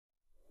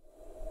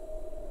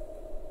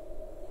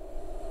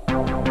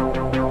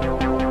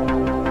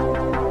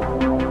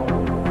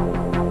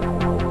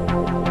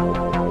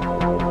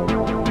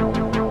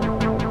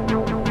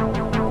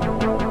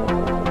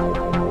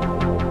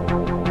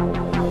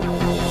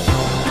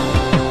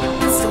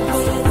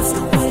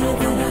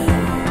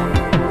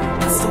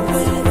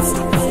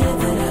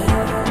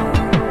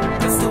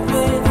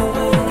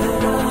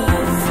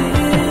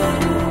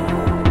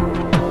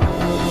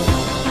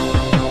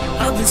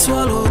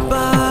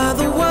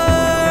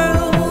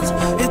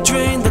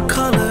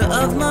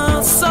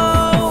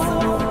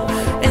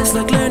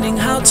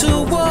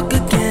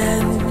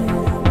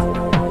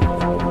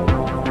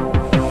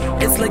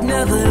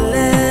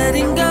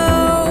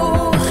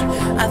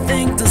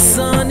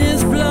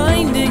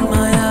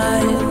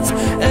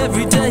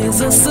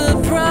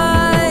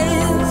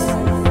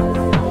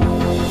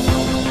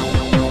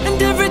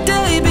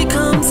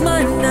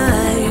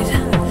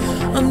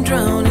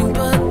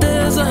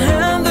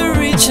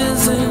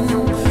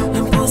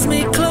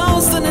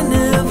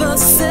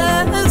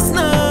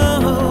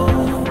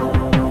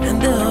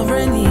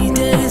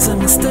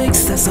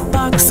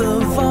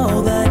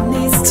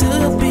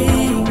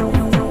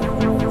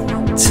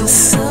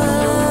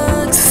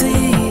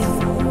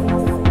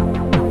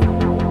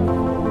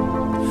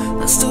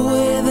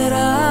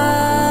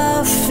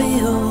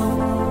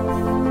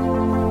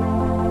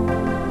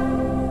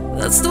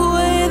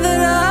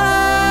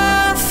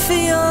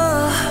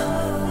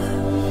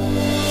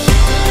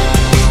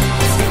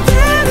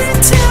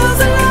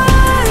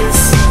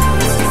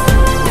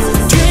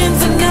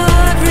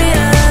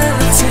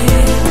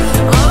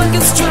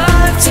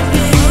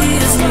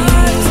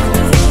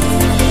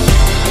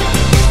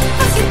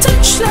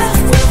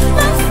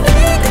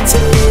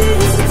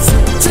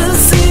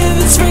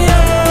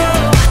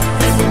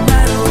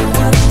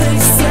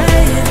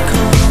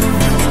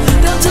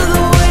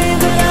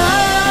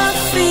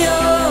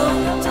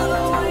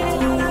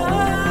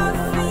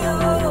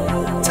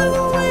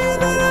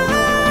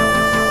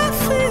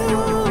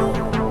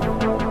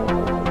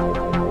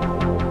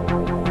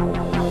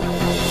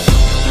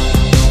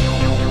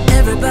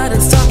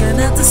and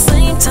at the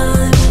same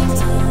time,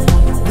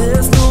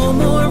 there's no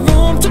more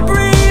room to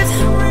breathe.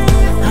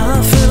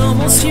 I feel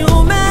almost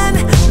human,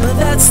 but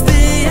that's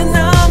the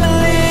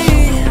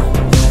anomaly.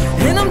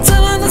 And I'm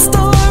telling the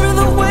story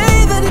the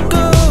way that it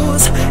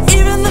goes.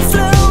 Even the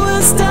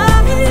flowers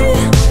die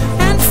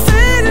and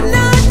fade, and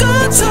I go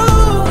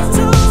toe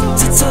to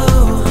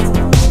toe.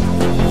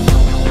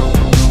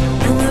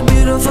 And the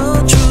beautiful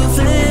truth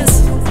is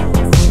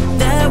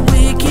that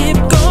we keep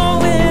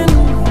going.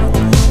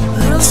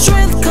 Our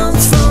strength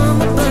comes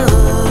from above.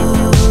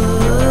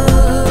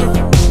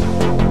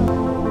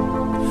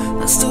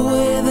 That's the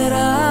way that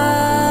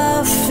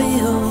I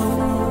feel.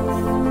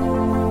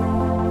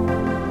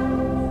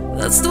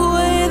 That's the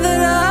way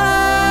that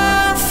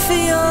I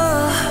feel.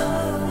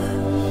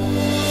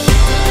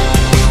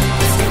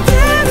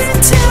 Fairy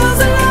tales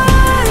are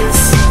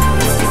lies,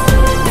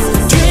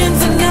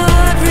 dreams are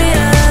not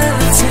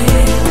reality.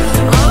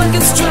 All I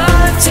can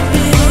strive to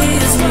be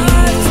is me.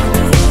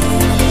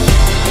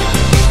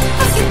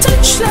 I can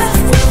touch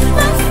life with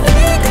my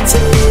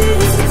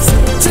fingertips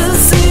to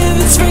see if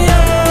it's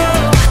real.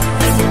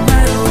 And no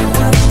matter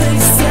what they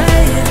say,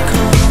 it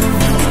comes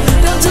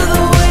down to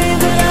the way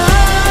that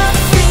I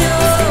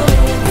feel.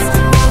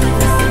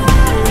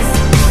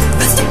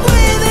 That's the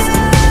way that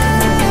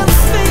I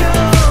feel.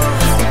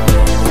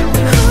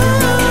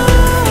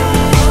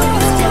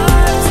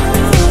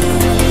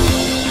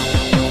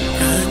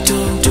 I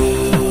don't do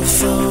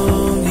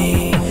phony,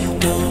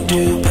 don't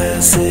do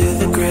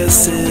passive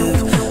aggressive.